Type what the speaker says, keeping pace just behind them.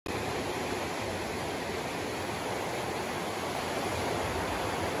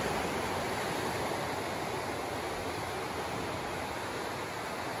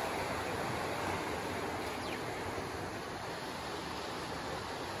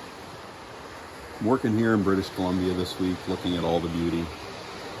I'm working here in British Columbia this week, looking at all the beauty,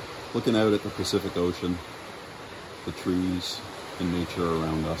 looking out at the Pacific Ocean, the trees and nature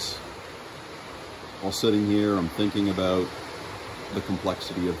around us. While sitting here, I'm thinking about the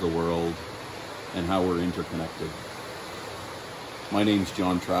complexity of the world and how we're interconnected. My name's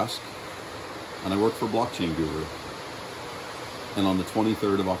John Trask, and I work for Blockchain Guru. And on the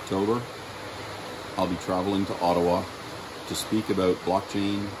 23rd of October, I'll be traveling to Ottawa to speak about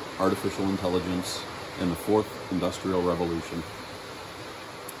blockchain, artificial intelligence, and the fourth industrial revolution.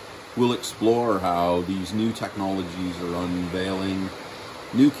 We'll explore how these new technologies are unveiling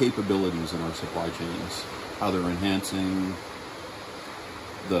new capabilities in our supply chains, how they're enhancing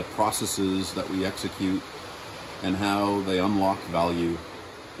the processes that we execute, and how they unlock value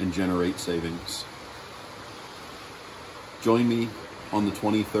and generate savings. Join me on the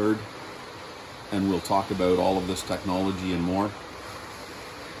 23rd, and we'll talk about all of this technology and more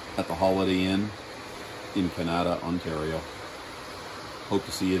at the Holiday Inn in Canada, Ontario. Hope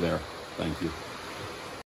to see you there. Thank you.